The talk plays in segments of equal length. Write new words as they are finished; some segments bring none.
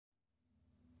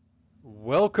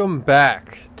Welcome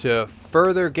back to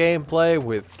further gameplay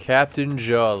with Captain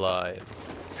Jawline.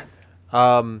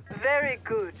 Very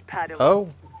good, Padawan. Oh,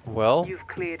 well, You've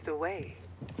cleared the way.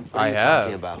 I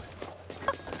have. About?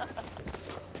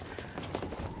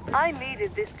 I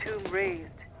needed this tomb raised.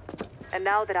 And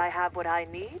now that I have what I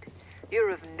need, you're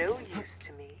of no use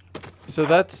to me. So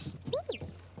that's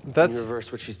Can you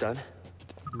reverse what she's done?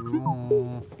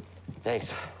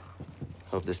 Thanks.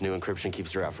 Hope this new encryption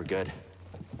keeps her out for good.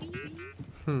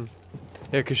 yeah,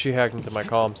 because she hacked into my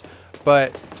comms.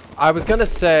 But I was gonna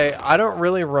say I don't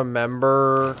really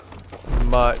remember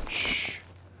much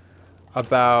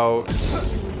about.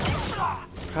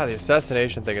 God, the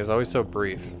assassination thing is always so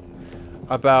brief.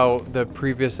 About the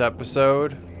previous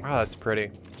episode. Wow, that's pretty.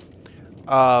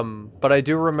 But I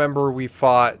do remember we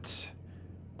fought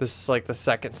this, like, the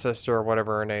second sister or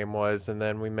whatever her name was, and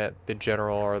then we met the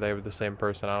general, or they were the same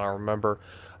person, I don't remember.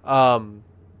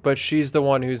 But she's the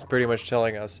one who's pretty much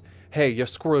telling us, hey, you're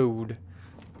screwed.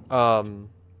 And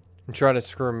trying to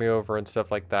screw me over and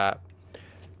stuff like that.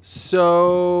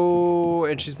 So,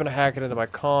 and she's been hacking into my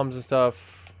comms and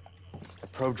stuff. A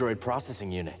probe droid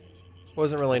processing unit.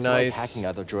 Wasn't really It's nice. like hacking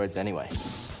other droids anyway.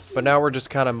 But now we're just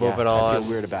kind of moving on. I feel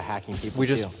weird about hacking people. We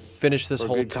just finished this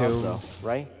whole tomb. Though,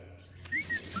 right?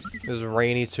 This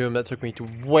rainy tomb that took me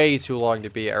way too long to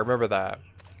beat. I remember that.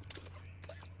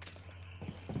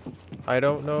 I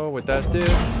don't know what that did.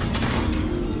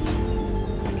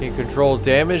 Can control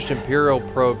damaged Imperial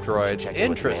probe droids.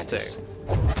 Interesting.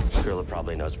 Skrilla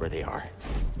probably knows where they are.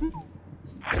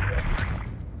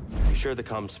 You sure the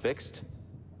comm's fixed?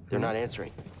 They're not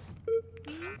answering.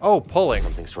 Oh, pulling.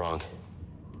 Something's wrong.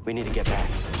 We need to get back.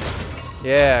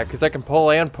 Yeah, because I can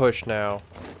pull and push now.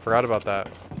 Forgot about that.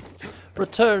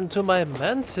 Return to my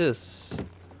mantis.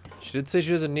 She did say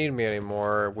she doesn't need me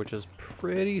anymore, which is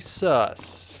pretty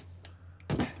sus.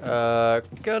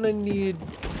 Gonna need...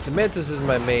 The mantis is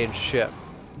my main ship.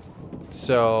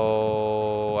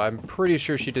 So... I'm pretty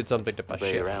sure she did something to my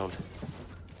Play ship. around.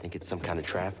 Think it's some kind of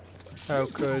trap? How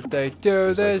could they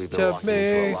do this Looks like we've been to walking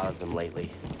into me? a lot of them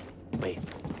lately. Wait,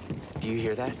 do you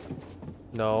hear that?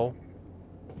 No.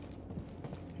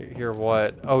 Hear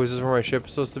what? Oh, is this where my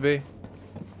ship's supposed to be?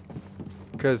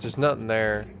 Because there's nothing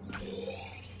there.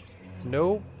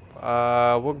 Nope.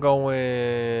 We're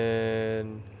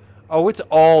going... Oh, it's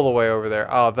all the way over there.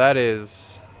 Oh, that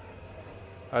is...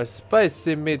 a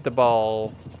spicy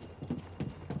meatball.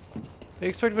 They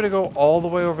expect me to go all the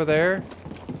way over there?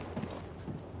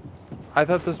 I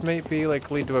thought this might be, like,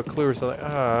 lead to a clue or something.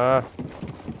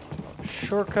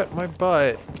 Shortcut my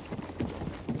butt.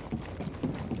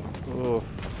 Oof.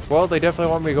 Well, they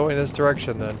definitely want me going this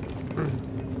direction then.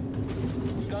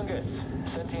 Stungus,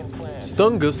 sentient plant.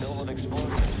 Stungus. Filled with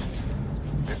explosives.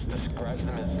 This describes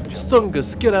them as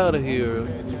Stungus, get out of here.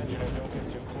 Pay attention and don't get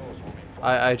too close. We'll be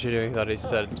I genuinely thought he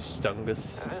said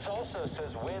Stungus. This also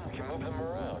says wind can move them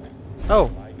around.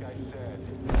 Oh, Like I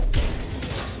said.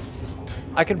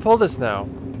 I can pull this now.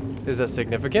 Is that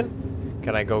significant?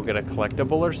 Can I go get a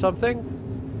collectible or something?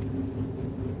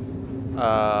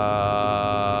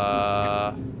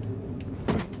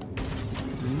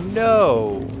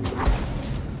 No.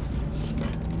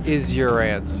 Is your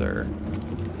answer.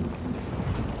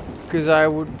 Because I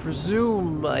would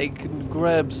presume I can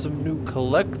grab some new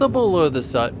collectible or the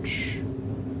such.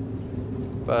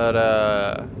 But,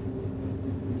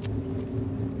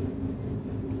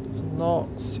 does not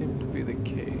seem to be the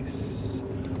case.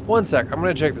 One sec, I'm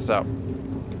gonna check this out.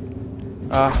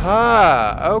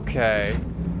 Aha, okay.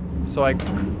 So I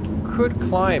could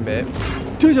climb it.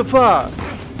 To the far!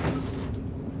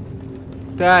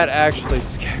 That actually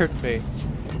scared me.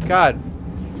 God,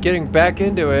 getting back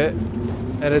into it,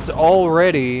 and it's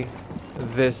already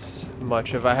this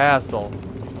much of a hassle.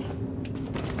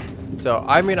 So,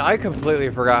 I mean, I completely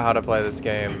forgot how to play this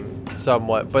game,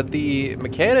 somewhat, but the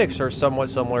mechanics are somewhat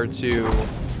similar to,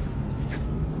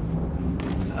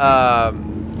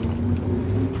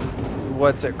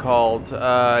 what's it called?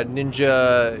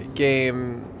 Ninja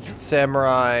game,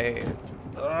 samurai,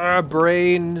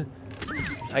 brain,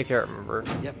 I can't remember.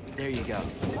 Yep, there you go.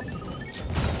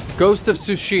 Ghost of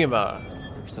Tsushima.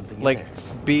 There's something in Like, there.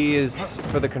 B is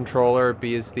for the controller,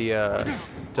 B is the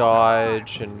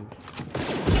dodge, and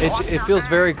it feels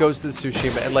very Ghost of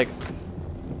Tsushima, and like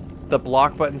the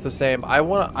block button's the same.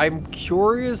 I'm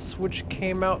curious which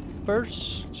came out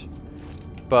first, I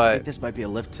think but this might be a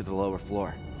lift to the lower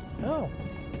floor. oh,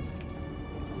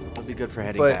 It'll be good for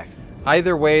heading but back.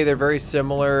 either way, they're very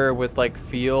similar with like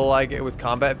feel, I get with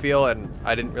combat feel, and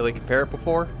I didn't really compare it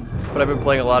before, but I've been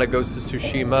playing a lot of Ghost of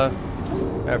Tsushima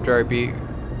after I beat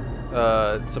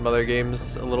some other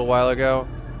games a little while ago.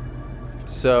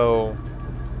 So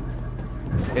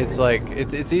It's like,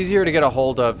 it's easier to get a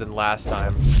hold of than last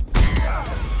time.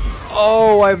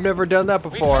 Oh, I've never done that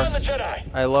before. We found the Jedi.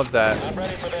 I love that. I'm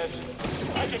ready for this.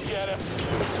 I can get him.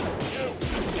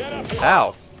 You, get up here.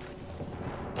 Ow.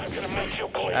 I'm gonna make you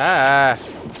bleed. Ah.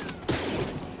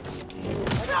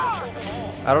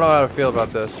 I don't know how to feel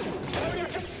about this.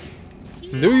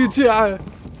 No, you die.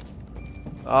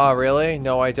 Oh, really?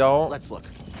 No, I don't. Let's look.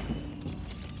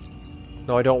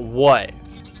 No, I don't. What?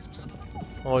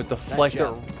 Oh, deflector.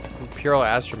 job. Imperial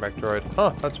astromech droid.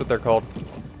 Huh, that's what they're called.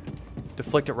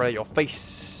 Deflect it right at your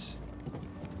face.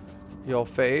 Your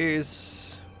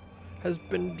face has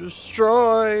been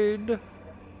destroyed.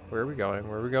 Where are we going?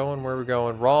 Where are we going? Where are we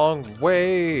going? Wrong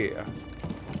way.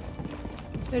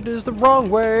 It is the wrong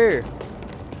way.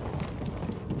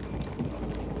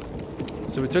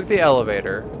 So we took the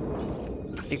elevator.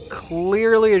 It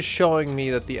clearly is showing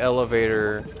me that the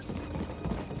elevator...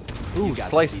 Ooh,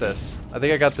 slice this. I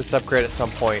think I got this upgrade at some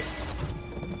point.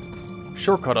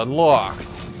 Shortcut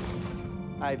unlocked.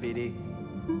 Hi, BD.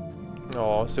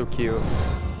 Oh, so cute.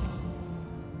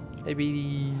 Hey,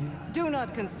 BD. Do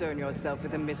not concern yourself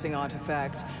with the missing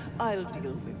artifact. I'll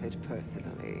deal with it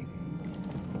personally.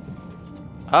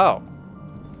 Oh.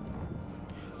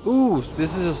 Ooh,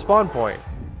 this is a spawn point.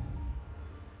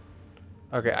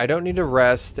 Okay, I don't need to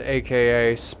rest,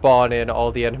 aka spawn in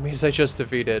all the enemies I just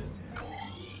defeated.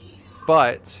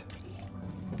 But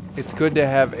it's good to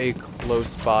have a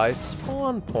close by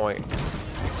spawn point.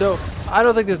 So I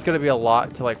don't think there's gonna be a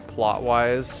lot to like plot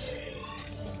wise.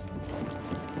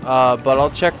 But I'll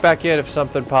check back in if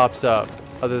something pops up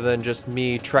other than just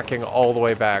me trekking all the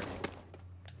way back.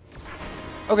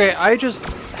 Okay, I just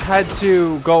had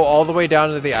to go all the way down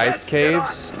to the ice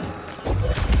caves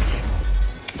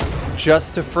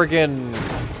just to friggin'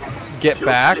 get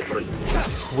back,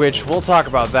 which we'll talk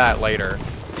about that later.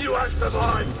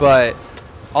 But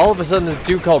all of a sudden this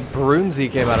dude called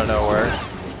Brunzi came out of nowhere.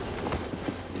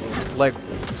 Like,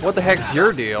 what the heck's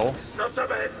your deal?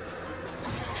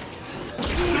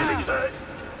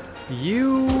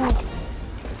 You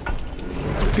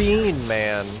Bean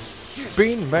Man.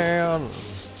 Bean Man.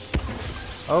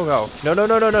 Oh no. No, no,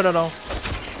 no, no, no, no, no.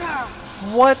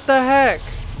 What the heck?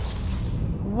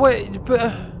 Wait,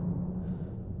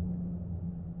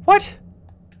 what?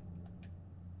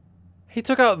 He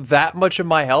took out that much of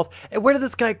my health? And where did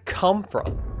this guy come from?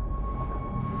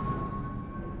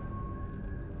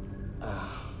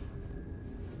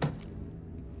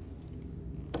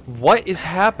 What is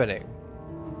happening?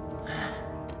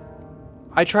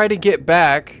 I try to get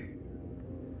back.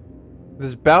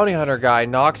 This bounty hunter guy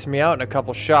knocks me out in a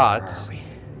couple shots.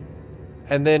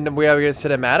 And then we have a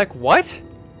cinematic? What?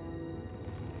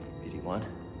 81.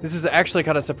 This is actually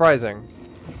kind of surprising.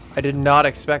 I did not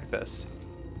expect this.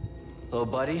 Hello,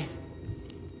 buddy.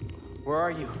 Where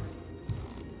are you?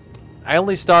 I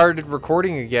only started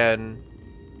recording again.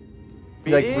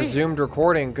 Like, BD? resumed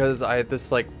recording because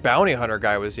this, like, bounty hunter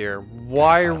guy was here.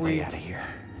 Why are we... out of here?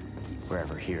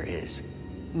 Wherever here is.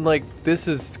 Like, this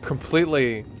is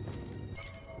completely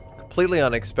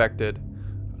unexpected.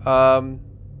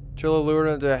 Trilla lured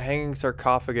into a hanging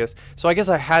sarcophagus. So I guess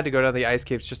I had to go down the ice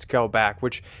caves just to go back,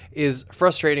 which is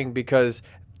frustrating because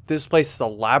this place is a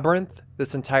labyrinth,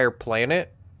 this entire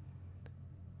planet.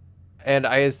 And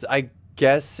I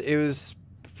guess it was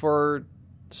for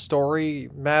story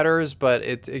matters, but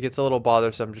it gets a little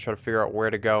bothersome to try to figure out where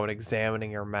to go and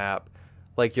examining your map.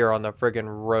 Like you're on the friggin'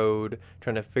 road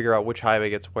trying to figure out which highway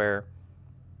gets where.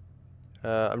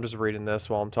 I'm just reading this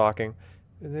while I'm talking.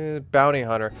 Bounty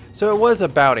hunter. So it was a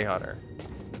bounty hunter.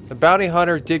 The bounty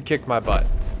hunter did kick my butt.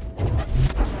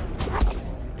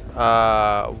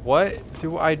 What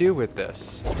do I do with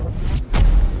this?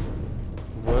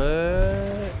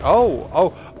 What?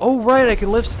 Oh, right, I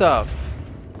can lift stuff.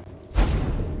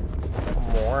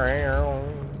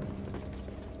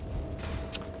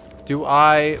 Do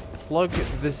I plug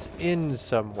this in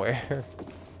somewhere?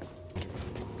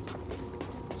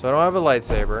 So I don't have a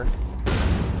lightsaber.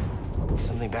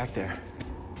 Something back there.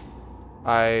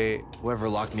 Whoever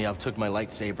locked me up took my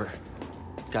lightsaber.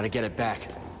 Gotta get it back.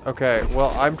 Okay,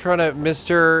 well, I'm trying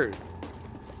to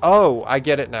Oh, I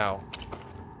get it now.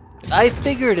 I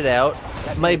figured it out.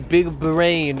 My big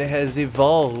brain has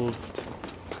evolved.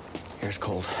 Here's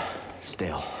cold.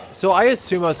 Stale. So I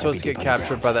assume I was supposed to get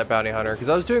captured by that bounty hunter because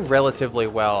I was doing relatively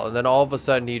well, and then all of a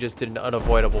sudden he just did an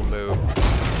unavoidable move.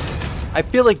 I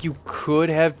feel like you could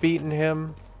have beaten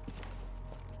him.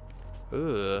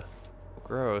 Ugh.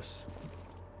 Gross.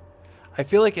 I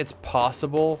feel like it's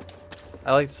possible.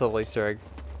 I like this little Easter egg.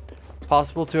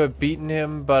 Possible to have beaten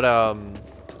him, but ugh.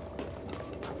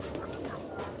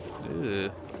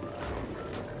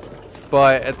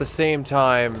 But at the same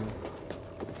time,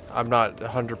 I'm not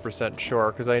 100%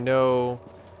 sure because I know.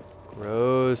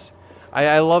 Gross.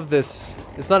 I love this.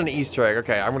 It's not an Easter egg.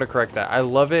 Okay, I'm gonna correct that. I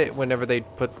love it whenever they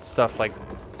put stuff like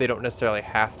they don't necessarily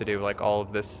have to do like all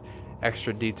of this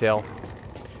extra detail.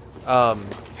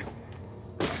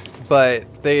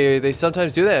 But they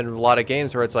sometimes do that in a lot of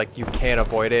games where it's like you can't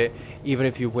avoid it, even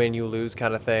if you win, you lose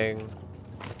kind of thing.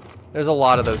 There's a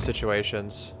lot of those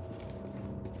situations.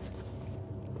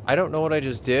 I don't know what I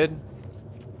just did.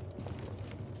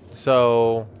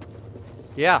 So,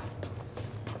 yeah.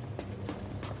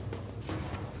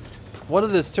 What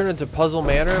did this turn into Puzzle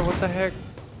Manor? What the heck?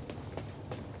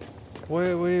 What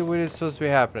is supposed to be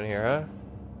happening here, huh?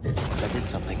 I did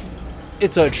something.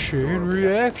 It's a chain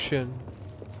reaction.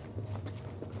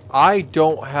 I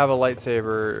don't have a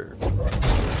lightsaber.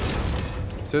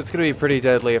 So it's going to be pretty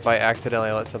deadly if I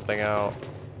accidentally let something out.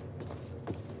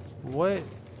 What?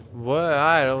 What?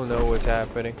 I don't know what's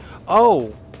happening.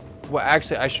 Oh! Well,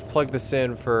 actually, I should plug this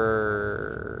in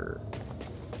for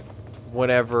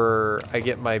whenever I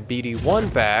get my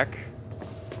BD1 back.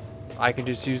 I can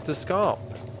just use the scomp.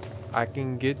 I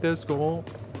can get the scomp.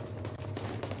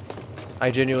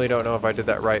 I genuinely don't know if I did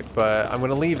that right, but I'm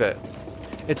going to leave it.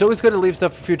 It's always good to leave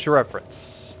stuff for future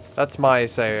reference. That's my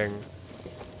saying.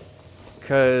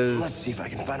 Because Let's see if I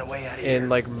can find a way out of here. in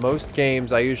like most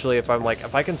games, I usually, if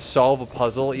I can solve a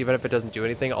puzzle, even if it doesn't do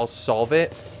anything, I'll solve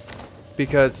it.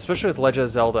 Because, especially with Legend of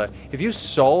Zelda, if you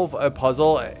solve a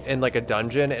puzzle in like a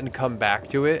dungeon and come back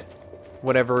to it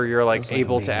whenever you're like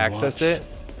able to access it,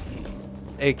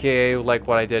 aka like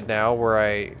what I did now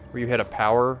where you hit a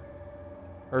power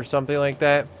or something like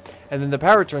that, and then the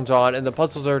power turns on and the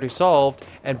puzzle's already solved,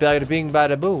 and bada bing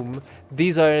bada boom,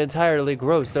 these are entirely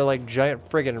gross. They're like giant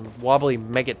friggin' wobbly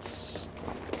maggots.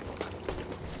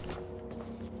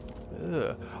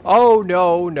 Ugh. Oh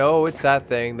no, no, it's that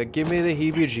thing that give me the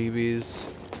heebie-jeebies.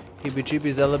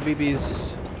 Heebie-jeebies,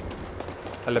 LBBs.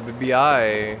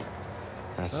 LBBI.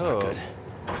 That's not good.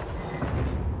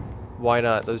 Why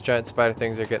not? Those giant spider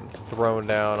things are getting thrown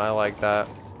down. I like that.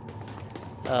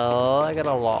 I like it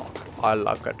a lot. I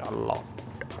like it a lot.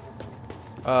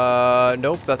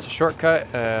 Nope, that's a shortcut.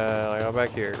 I go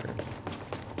back here.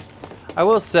 I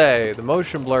will say, the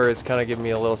motion blur is kind of giving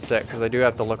me a little sick because I do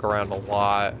have to look around a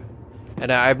lot.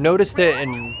 And I've noticed it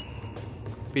in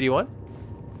BD1?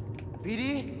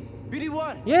 BD?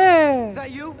 BD1? Yeah! Is that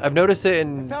you? I've noticed it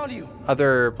in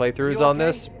other playthroughs on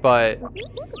this, but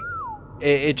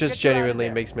it just genuinely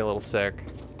makes me a little sick.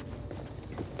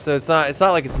 So it's not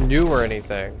like it's new or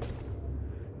anything.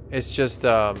 It's just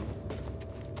I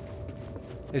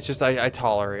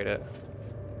tolerate it.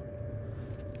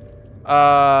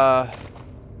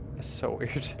 It's so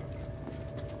weird.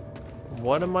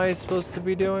 What am I supposed to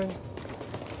be doing?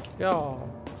 Yo.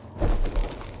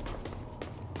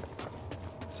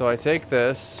 So I take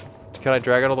this. Can I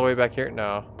drag it all the way back here?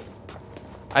 No.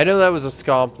 I know that was a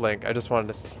scomp link. I just wanted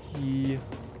to see.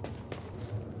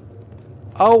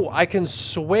 Oh, I can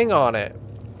swing on it.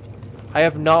 I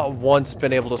have not once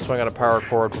been able to swing on a power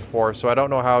cord before, so I don't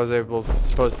know how I was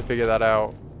supposed to figure that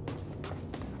out.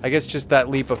 I guess just that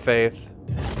leap of faith.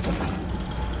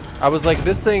 I was like,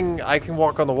 this thing, I can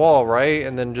walk on the wall, right?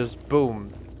 And then just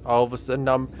boom. All of a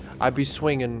sudden, I'd be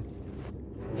swinging.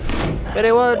 But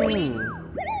it wasn't.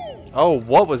 Oh,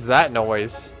 what was that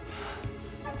noise?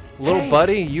 Little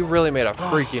buddy, you really made a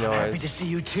freaky noise. Happy to see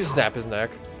you too. Snap his neck.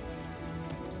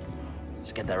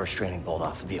 Let's get that restraining bolt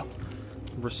off of you.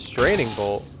 Restraining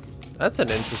bolt? That's an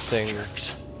interesting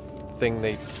thing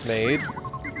they made.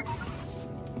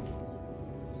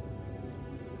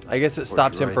 I guess it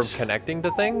stops him from connecting to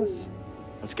things?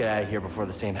 Let's get out of here before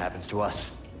the same happens to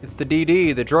us. It's the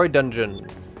DD, the droid dungeon.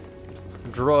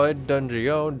 Droid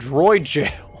dungeon. Droid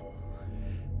jail.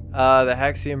 The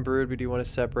Haxian Brood, BD1 is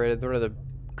separated. They're the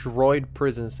droid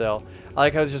prison cell. I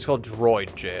like how it's just called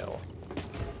droid jail.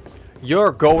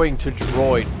 You're going to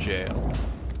droid jail.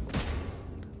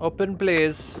 Open,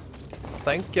 please.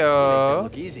 Thank you.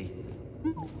 Look easy.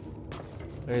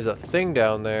 There's a thing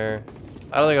down there.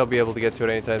 I don't think I'll be able to get to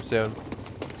it anytime soon.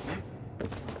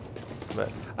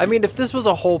 But I mean, if this was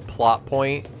a whole plot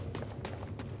point,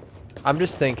 I'm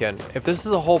just thinking, if this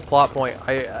is a whole plot point,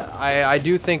 I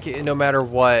do think no matter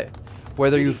what,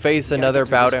 whether you face another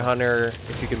bounty hunter,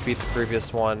 if you can beat the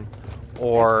previous one,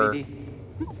 or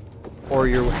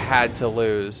you had to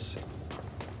lose.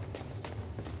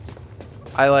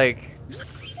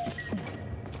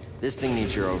 This thing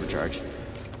needs your overcharge.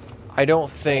 I don't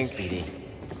think Speedy.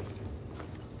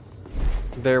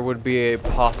 there would be a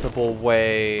possible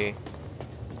way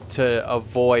to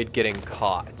avoid getting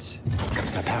caught.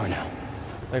 It's got power now.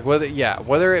 Like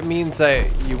whether it means that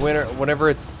you win or whenever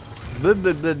it's blah,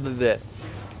 blah, blah, blah,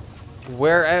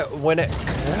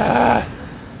 blah.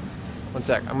 One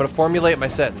sec. I'm gonna formulate my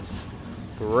sentence.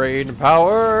 Brain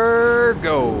power,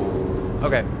 go.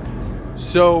 Okay.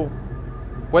 So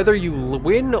whether you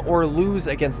win or lose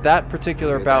against that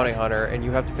particular bounty hunter, and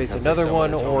you have to face another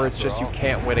one, or it's just you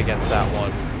can't win against that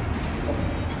one.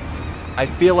 I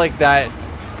feel like that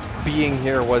being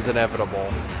here was inevitable.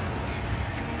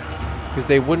 Because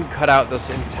they wouldn't cut out this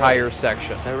entire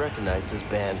section. I recognize this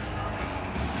band.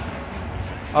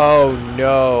 Oh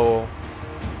no.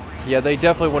 Yeah, they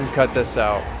definitely wouldn't cut this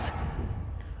out.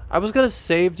 I was gonna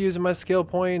save using my skill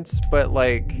points, but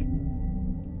like,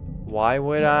 why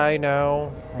would I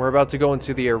now? We're about to go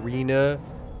into the arena,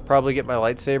 probably get my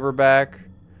lightsaber back.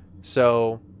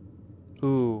 So,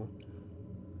 ooh.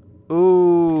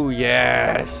 Ooh,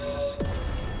 yes.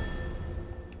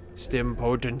 Stim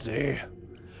potency.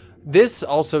 This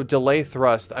also delay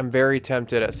thrust, I'm very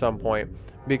tempted at some point,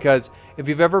 because if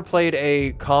you've ever played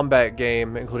a combat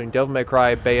game, including Devil May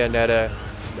Cry, Bayonetta,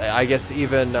 I guess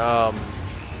even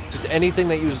just anything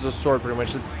that uses a sword pretty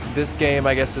much. This game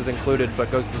I guess is included,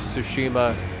 but goes to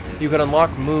Tsushima. You can unlock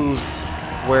moves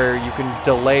where you can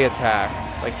delay attack,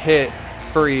 like hit,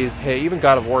 freeze, hit. Even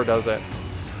God of War does it,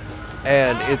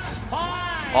 and it's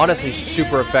honestly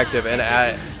super effective and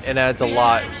adds a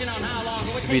lot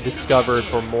to be discovered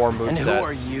for more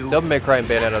movesets. Devil May Cry and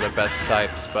Bayonetta are the best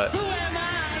types, but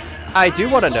I do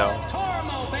want to know.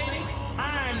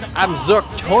 I'm Zook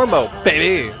Tormo,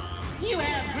 baby. You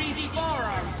have greasy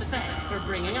forearms to thank for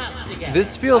bringing us together.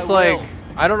 This feels like,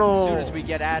 I don't know As soon as we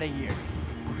get out of here.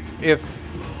 if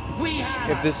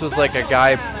this was like a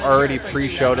guy already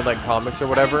pre-showed in like comics or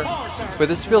whatever, but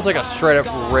this feels like a straight up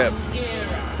rip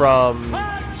from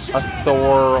a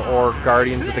Thor or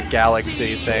Guardians of the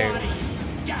Galaxy thing.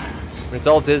 It's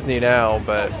all Disney now,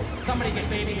 but Somebody get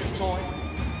baby his toy.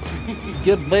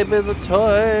 give baby the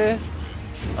toy.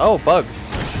 Oh, bugs.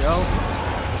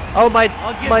 Oh, my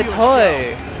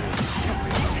toy.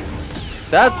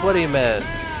 That's what he meant.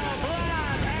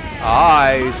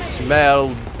 I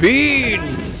smell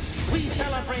beans. We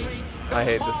celebrate I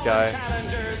hate this guy.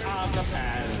 challengers of the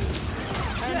past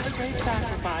and the great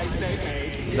sacrifice they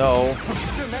made No.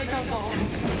 to make us all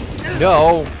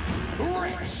No.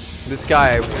 rich. This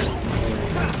guy,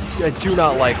 I do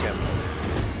not like him.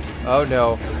 Oh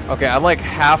no. Okay, I'm like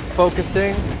half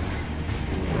focusing.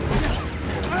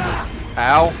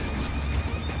 Ow.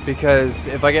 Because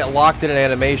if I get locked in an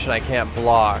animation, I can't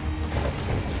block.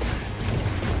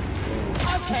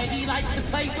 Okay, he likes to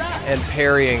play rough. And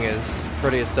parrying is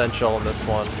pretty essential in this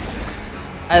one.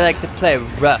 I like to play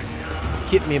rough.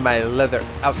 Keep me my leather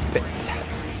outfit.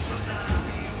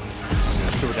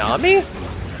 Tsunami?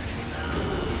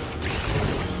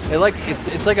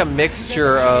 It's like a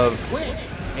mixture of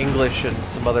English and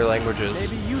some other languages,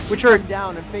 which are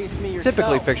down and face me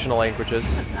typically fictional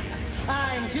languages.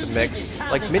 I'm It's a mix,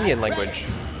 like Minion language.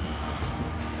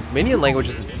 Minion language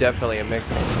is definitely a mix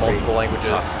of multiple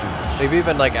languages. They've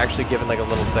even like actually given like a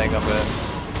little thing of it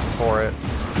for it.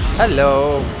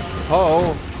 Hello.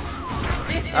 Oh.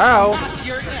 Ow. Not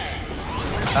your day.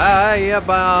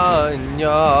 Ayabanya.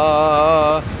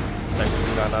 It's like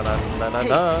na na na na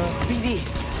na.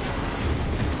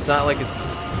 It's not like it's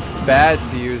bad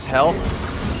to use health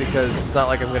because it's not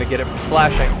like I'm gonna get it from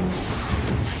slashing.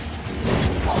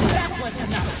 That was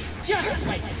enough. Just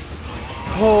wait.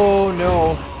 Oh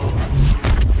no.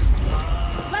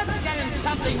 Let's get him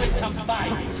something with some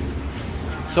bite.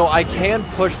 So I can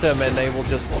push them and they will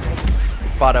just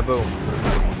bada boom.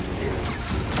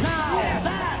 Now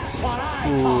that's what I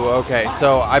Ooh, okay.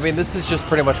 So I mean, this is just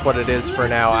pretty much what it is for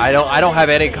now. I don't have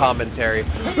any commentary.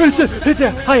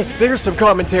 Hi, there's some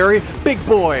commentary. Big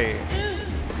boy.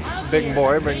 Big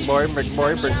boy, big boy, big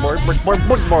boy, big boy, big boy,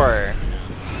 big boy.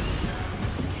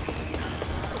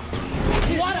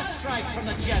 What a strike from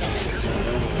the Jedi.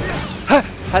 Ha!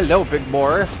 Hello, big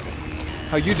boy.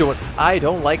 How you doing? I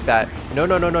don't like that. No,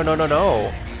 no, no, no, no, no,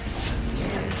 no.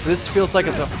 This feels like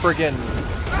it's a friggin'...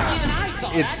 Even I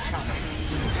saw It's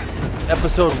that.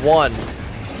 episode 1.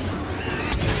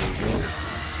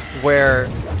 Where...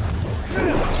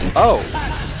 Oh.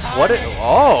 What it...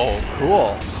 Oh,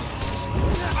 cool.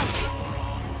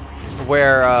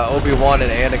 Where Obi-Wan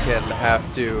and Anakin have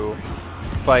to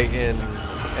fight in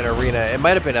an arena. It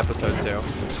might have been episode 2.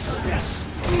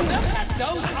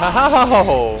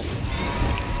 How?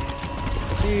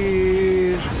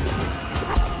 Jeez.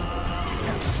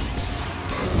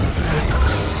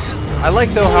 I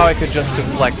like though how I could just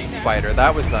deflect the spider.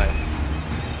 That was nice.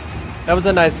 That was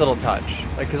a nice little touch.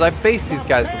 Like, cause I've faced these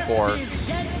guys before.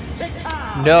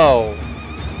 No.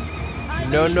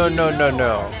 No, no, no, no,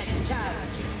 no.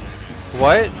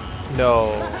 What?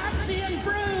 No.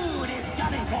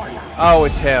 Oh,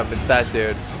 it's him. It's that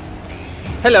dude.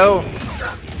 Hello.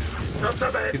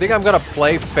 You think I'm gonna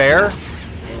play fair?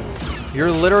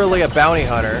 You're literally a bounty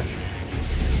hunter.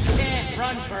 Can't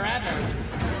run forever.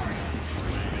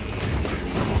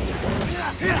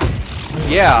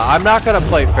 Yeah, I'm not gonna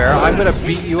play fair. I'm gonna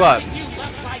beat you up.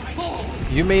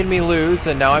 You made me lose,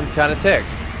 and now I'm kind of ticked.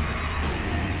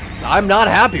 I'm not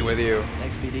happy with you.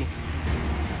 Thanks, BD.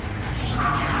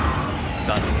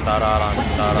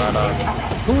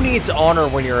 Who needs honor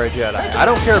when you're a Jedi? I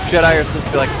don't care if Jedi are supposed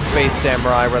to be like space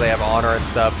samurai where they have honor and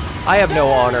stuff. I have no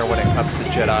honor when it comes to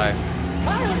Jedi.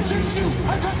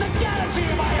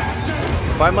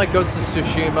 If I'm like Ghost of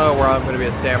Tsushima where I'm going to be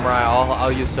a samurai,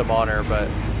 I'll use some honor, but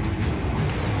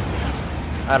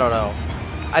I don't know.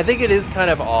 I think it is kind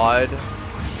of odd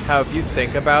how if you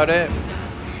think about it,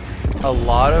 a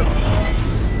lot of,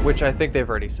 which I think they've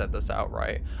already said this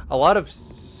outright, a lot of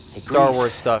Star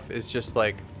Wars stuff is just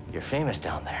like You're famous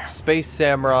down there. space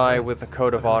samurai with a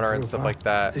code of honor and stuff like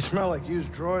that. They smell like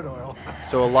used droid oil.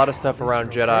 So a lot of stuff around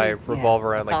Jedi revolve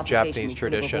around like Complication Japanese we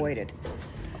could have tradition. avoided.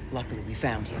 Luckily, we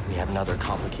found you. We have another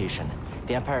complication.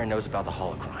 The Empire knows about the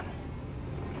holocron.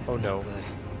 Oh That's no. not good.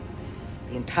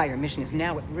 The entire mission is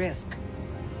now at risk.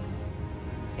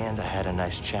 And I had a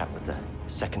nice chat with the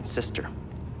second sister,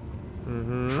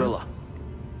 Mm-hmm. Trilla.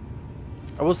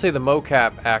 I will say the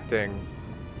mocap acting,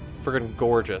 friggin'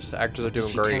 gorgeous. The actors are What did doing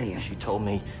she tell great. you? She told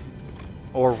me.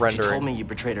 Or She told rendering. me you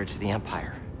betrayed her to the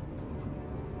Empire.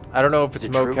 I don't know if it's Is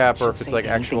it true? mocap or She'll if it's say like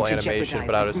actual anything to animation, jeopardize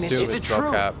but I would this assume mission. it's Is it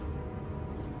true? mocap.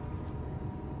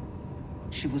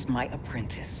 She was my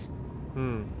apprentice.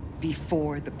 Hmm.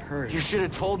 Before the purge. You should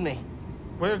have told me.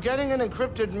 We're getting an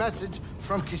encrypted message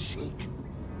from Kashyyyk.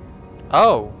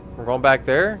 Oh, we're going back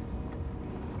there?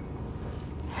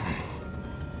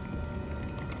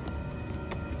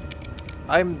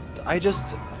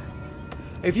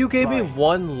 If you gave me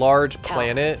one large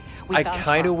planet, we I found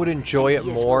kind of Tarth, would enjoy it and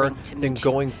he is more willing to than meet you.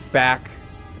 going back,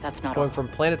 That's not going all. from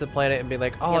planet to planet and being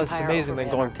like, oh, The this is Empire amazing, then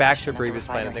overran going our back to a position at the previous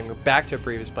planet, then refinery. going back to a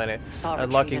previous planet, Saw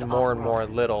unlocking retreated more and more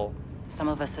off-world. little, Some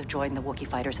of us have joined the Wookiee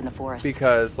fighters in the forest.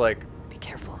 because like, Be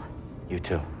careful. You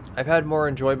too. I've had more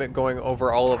enjoyment going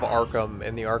over all of Arkham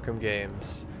in the Arkham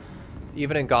games,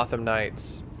 even in Gotham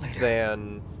Knights,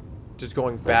 than just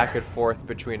going back and forth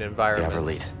between We environments. have her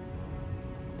lead.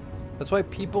 That's why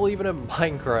people even in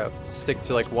Minecraft stick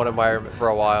to like one environment for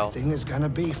a while. Thing is gonna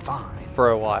be fine. For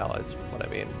a while is what I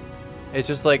mean. It's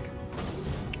just like,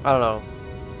 I don't know.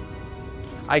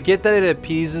 I get that it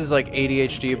appeases like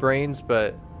ADHD brains,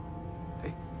 but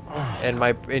and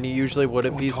it usually would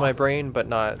Can we appease my talk? brain, but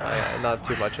not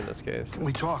too much in this case. Can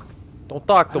we talk? Don't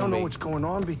talk I to don't know me. what's going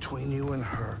on between you and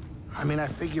her. I mean, I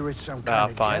figure it's some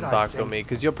kind of Fine, Jedi talk to thing. me,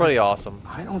 because you're pretty awesome.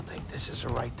 I don't think this is the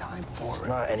right time for It's it.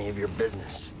 not any of your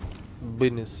business.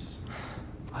 Business.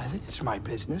 I think it's my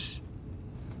business.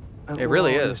 And It we're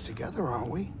really all in is. this together, aren't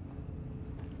we?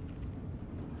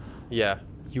 Yeah,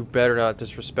 you better not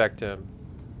disrespect him.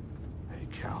 Hey,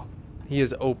 Cal. He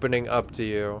is opening up to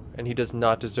you, and he does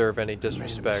not deserve any I made a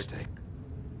disrespect. mistake.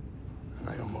 And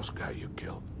I almost got you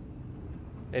killed.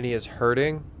 And he is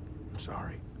hurting, I'm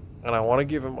sorry. and I want to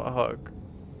give him a hug.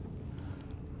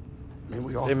 I mean,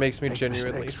 we all It makes me make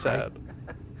genuinely mistakes, right?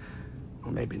 sad.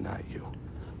 Well, maybe not you.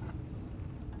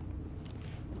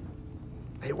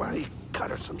 Hey, why don't you cut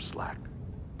her some slack?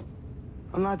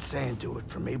 I'm not saying do it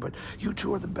for me, but you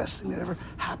two are the best thing that ever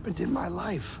happened in my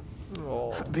life.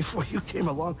 Oh. Before you came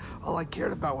along, all I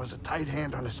cared about was a tight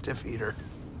hand on a stiff heater.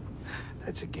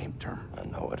 That's a game term. I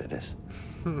know what it is.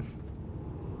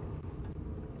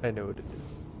 I know what it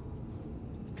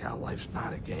is. Cal, life's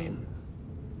not a game.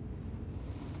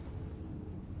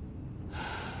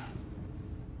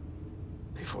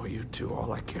 Before you two,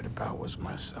 all I cared about was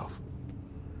myself.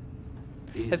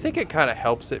 I think it kind of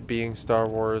helps it being Star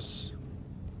Wars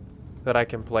that I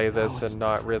can play this it's and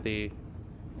not really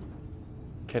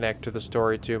connect to the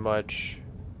story too much,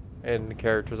 and the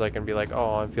characters I can be like,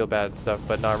 oh, I feel bad and stuff,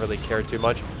 but not really care too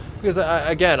much, because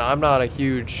again, I'm not a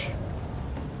huge,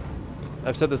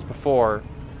 I've said this before,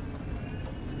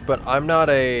 but I'm not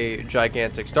a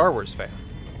gigantic Star Wars fan.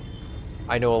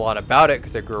 I know a lot about it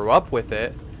because I grew up with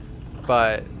it,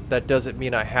 but that doesn't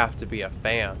mean I have to be a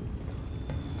fan.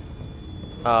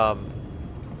 I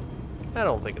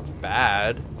don't think it's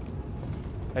bad.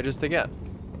 I just, again,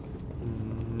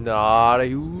 not a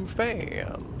huge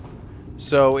fan.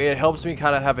 So it helps me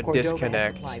kind of have a Cordova had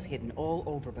disconnect. supplies hidden all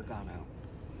over Bogano.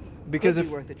 Because Could if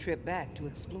be worth a trip back to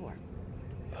explore.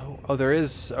 oh, there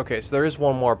is, okay, so there is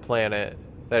one more planet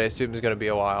that I assume is going to be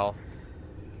a while.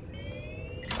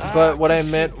 But what I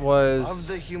meant Of was,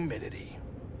 the humidity.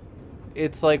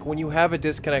 it's like when you have a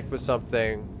disconnect with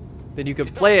something, then you can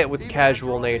play it with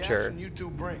casual nature.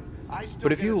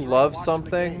 But if you love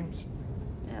something,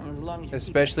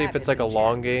 especially if it's like a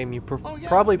long game, you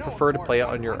probably prefer to play it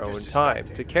on your own time,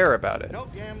 to care about it.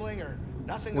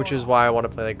 Which is why I want to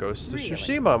play like Ghost of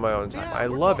Tsushima on my own time. I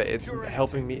love it. It's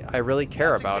helping me. I really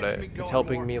care about it. It's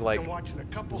helping me like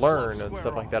learn and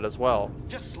stuff like that as well.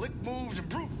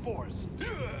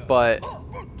 But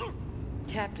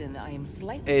Captain, I am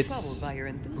slightly troubled by your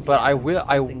enthusiasm. but I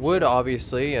would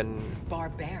obviously and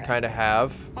kind of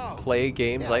have play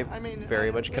games I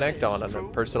very much connect on a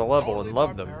personal level and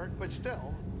love them.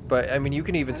 But I mean, you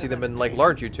can even see them in like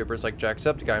large YouTubers like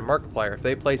Jacksepticeye and Markiplier. If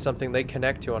they play something they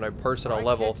connect to on a personal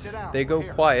level, they go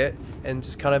quiet and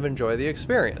just kind of enjoy the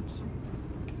experience.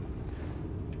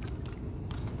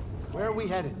 Where are we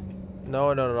headed?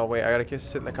 No, wait, I gotta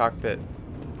sit in the cockpit.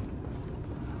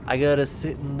 I gotta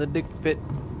sit in the dick pit.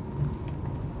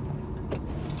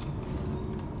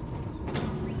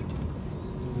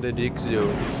 The dick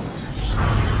zone.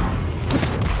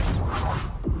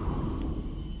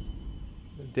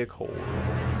 The dick hole.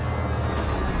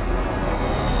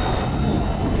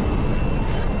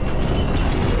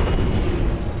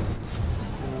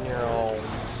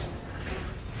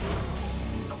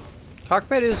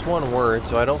 Cockpit is one word,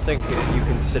 so I don't think you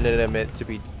can synonym it to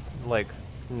be like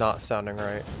not sounding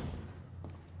right.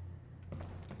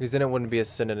 Because then it wouldn't be a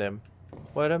synonym.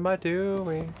 What am I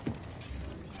doing?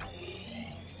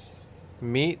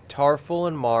 Meet Tarful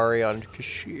and Mari on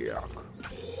Kashyyyk.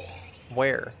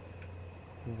 Where?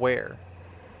 Where?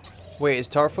 Wait, is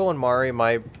Tarful and Mari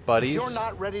my buddies? If you're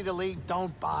not ready to leave,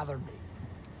 don't bother me.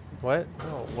 What?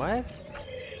 Oh, what?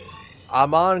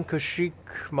 I'm on Kashyyyk,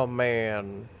 my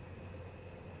man.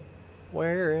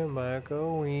 Where am I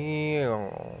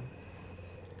going?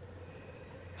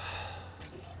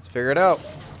 Let's figure it out.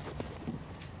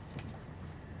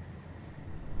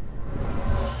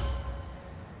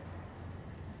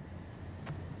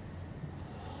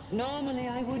 Normally,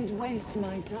 I wouldn't waste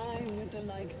my time with the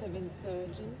likes of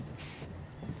insurgents.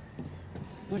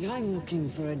 But I'm looking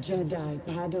for a Jedi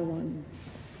Padawan.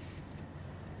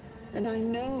 And I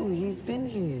know he's been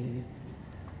here.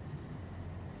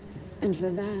 And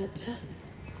for that,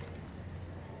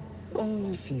 all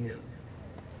of you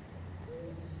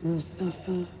will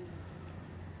suffer.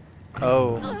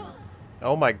 Oh.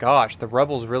 Oh my gosh, the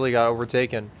rebels really got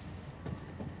overtaken.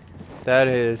 That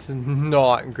is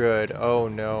not good. Oh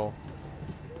no.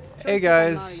 Hey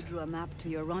guys. Drew a map to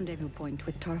your rendezvous point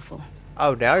with Tarful.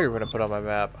 Oh, now you're gonna put on my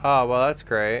map. Oh, well, that's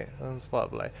great. That's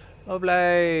lovely.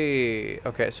 Lovely.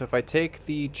 Okay, so if I take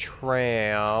the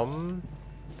tram,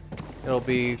 it'll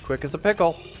be quick as a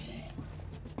pickle.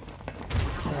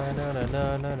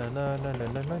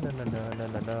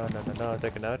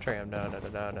 Taking a tram.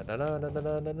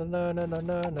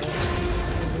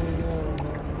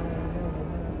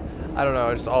 I don't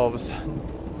know, just all of a sudden.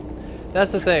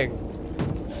 That's the thing.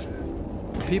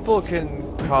 People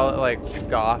can call it like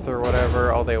goth or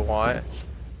whatever all they want,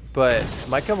 but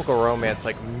My Chemical Romance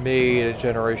like made a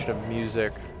generation of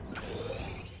music,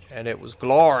 and it was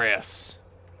glorious.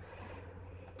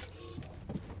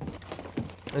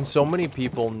 And so many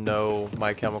people know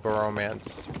My Chemical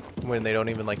Romance when they don't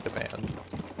even like the band.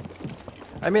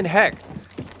 I mean, heck,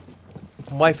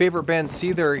 my favorite band,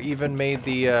 Seether, even made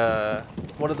the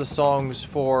one of the songs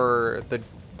for the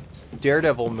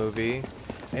Daredevil movie,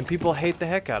 and people hate the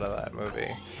heck out of that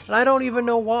movie. And I don't even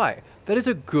know why. That is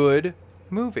a good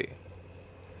movie.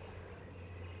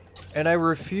 And I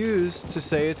refuse to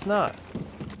say it's not.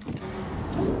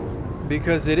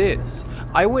 Because it is.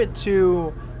 I went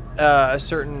to a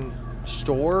certain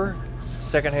store,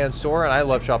 secondhand store, and I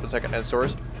love shopping secondhand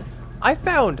stores. I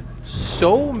found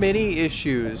so many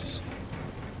issues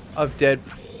of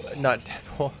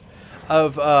Daredevil.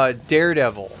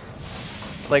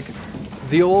 Like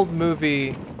the old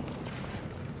movie,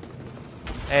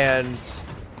 and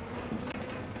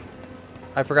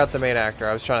I forgot the main actor.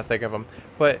 I was trying to think of him,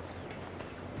 but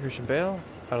Christian Bale?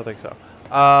 I don't think so.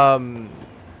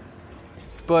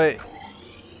 But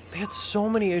they had so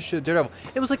many issues of Daredevil.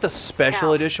 It was like the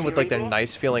special edition with like the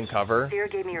nice feeling cover. Seer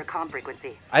gave me your comm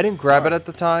frequency. I didn't grab it at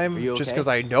the time, you just okay? because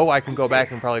I know I can go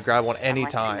back and probably grab one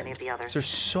anytime. Many of the others. There's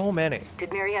so many.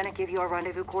 Did Mariana give you our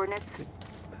rendezvous coordinates?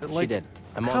 Like, She did.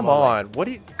 I'm come my way. on, what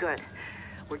do you? Good.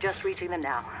 We're just reaching them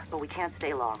now, but we can't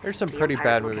stay long. There's some The pretty Empire's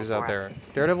bad looking movies for out us. there.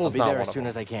 I'll Daredevil's be not there one as of soon them.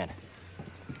 as I can.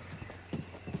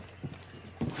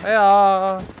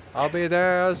 Yeah, I'll be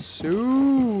there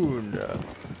soon.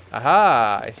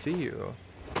 Aha, I see you.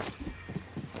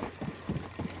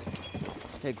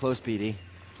 Stay close, BD.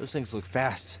 Those things look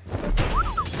fast.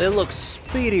 They look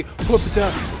speedy. Whoop it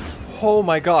down. Oh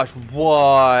my gosh, what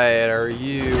are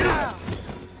you?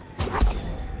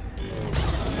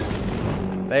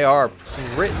 They are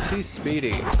pretty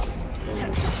speedy.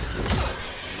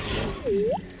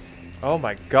 Oh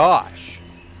my gosh.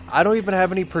 I don't even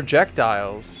have any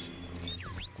projectiles.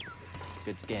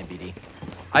 Good scan, BD.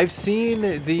 I've seen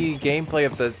the gameplay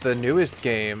of the newest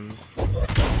game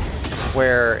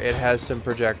where it has some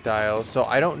projectiles, so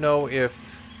I don't know if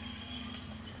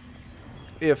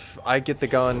I get the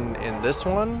gun in this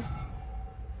one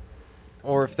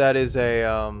or if that is a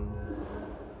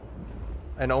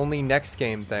an only next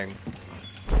game thing.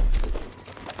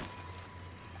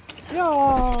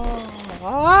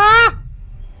 Ah!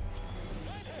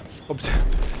 Oops.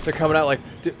 They're coming out like,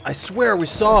 dude, I swear we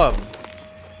saw him.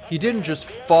 He didn't just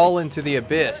fall into the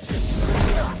abyss.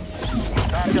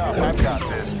 Back up, I've got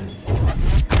this.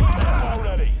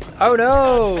 Oh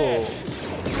no!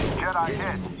 Jedi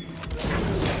hit.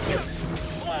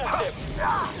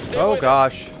 Oh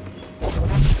gosh.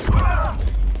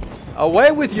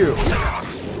 Away with you!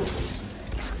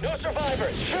 No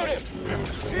survivors. Shoot him.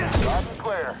 Loud and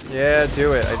clear. Yeah,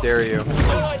 do it. I dare you.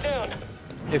 Lie down.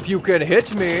 If you can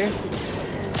hit me.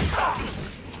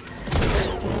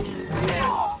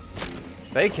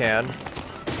 They can.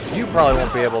 You probably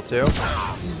won't be able to.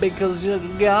 Because you're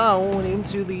going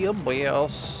into the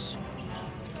abyss.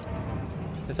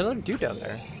 There's another dude down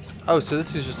there. Oh, so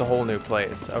this is just a whole new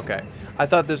place. Okay. I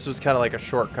thought this was kind of like a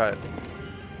shortcut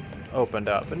opened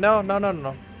up. But no.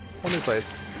 Whole new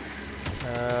place.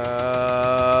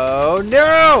 Oh,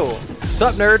 no! What's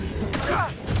up, nerd?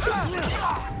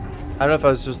 I don't know if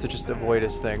I was supposed to just avoid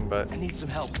his thing, but... I need some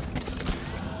help.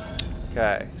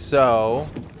 Okay, so...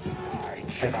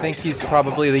 I think he's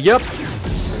probably the... Yup!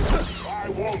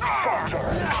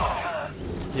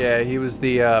 Yeah, he was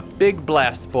the big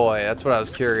blast boy. That's what I was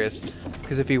curious.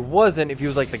 Because if he wasn't, if he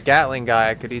was like the Gatling guy,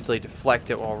 I could easily deflect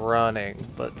it while running.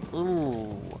 But,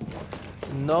 ooh...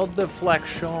 No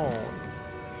deflection.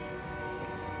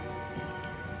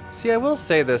 See, I will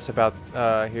say this about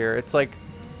here. It's like,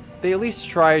 they at least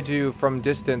try to, from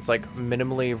distance, like,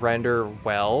 minimally render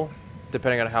well,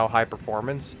 depending on how high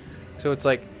performance. So it's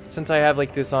like, since I have,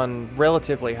 like, this on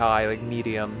relatively high, like,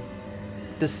 medium,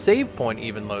 the save point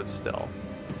even loads still,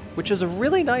 which is a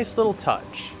really nice little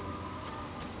touch.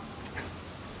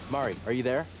 Mari, are you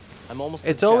there? I'm almost.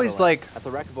 It's always, like, at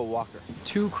the wreck of a walker.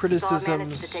 Two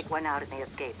criticisms, to take one out and they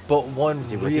escaped. but one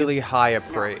really high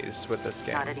appraise with this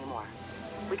game. Not anymore.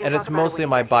 We can And talk it's about it mostly when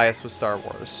my you get bias with Star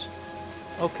Wars.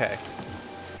 Okay.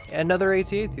 Another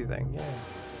AT-AT thing, yeah.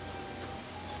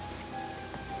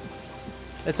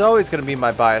 It's always going to be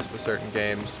my bias with certain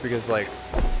games, because, like,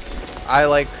 I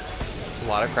like a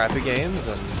lot of crappy games,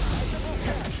 and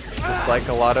dislike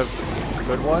a lot of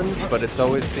good ones, but it's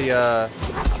always the,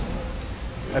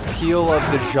 appeal of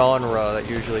the genre that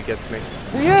usually gets me.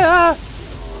 Yeah!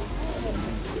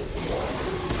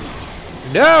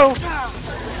 No!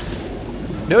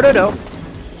 No.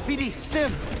 BD,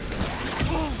 stim.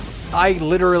 I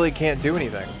literally can't do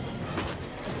anything.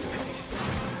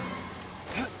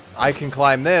 I can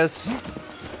climb this.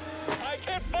 I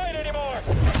can't fight anymore.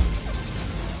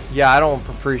 Yeah, I don't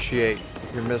appreciate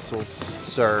your missiles,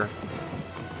 sir.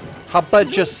 How about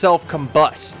just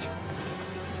self-combust?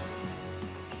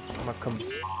 I'm gonna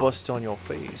combust on your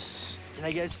face. Can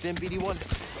I get a stim, BD1?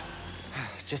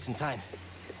 Just in time.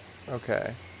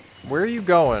 Okay. Where are you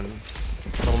going?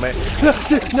 Oh man.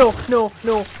 No,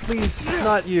 please,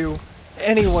 not you.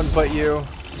 Anyone but you.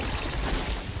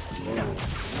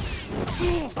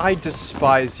 I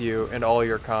despise you and all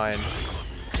your kind.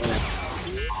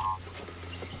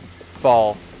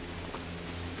 Fall.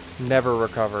 Never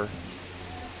recover.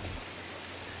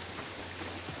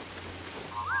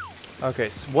 Okay,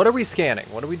 so what are we scanning?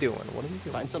 What are we doing? What are we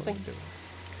doing? Find something?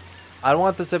 I don't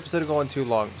want this episode to go on too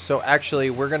long. So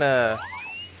actually, we're gonna...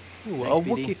 Ooh, a Thanks,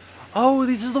 BD. Wookie. Oh,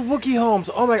 these are the Wookie homes.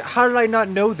 Oh my, how did I not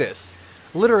know this?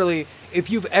 Literally, if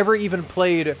you've ever even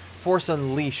played Force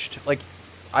Unleashed, like,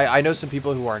 I know some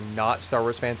people who are not Star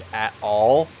Wars fans at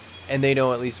all, and they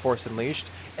know at least Force Unleashed.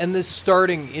 And the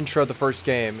starting intro of the first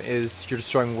game is you're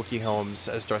destroying Wookiee homes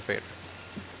as Darth Vader.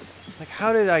 Like,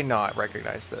 how did I not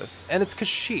recognize this? And it's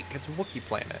Kashyyyk. It's a Wookiee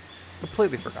planet.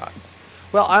 Completely forgot.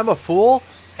 Well, I'm a fool,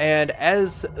 and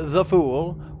as the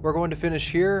fool, we're going to finish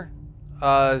here.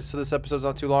 So this episode's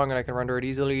not too long, and I can render it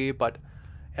easily, but...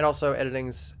 And also,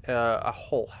 editing's a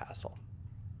whole hassle.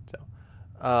 So,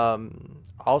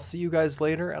 I'll see you guys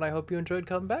later, and I hope you enjoyed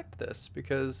coming back to this,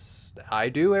 because I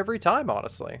do every time,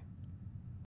 honestly.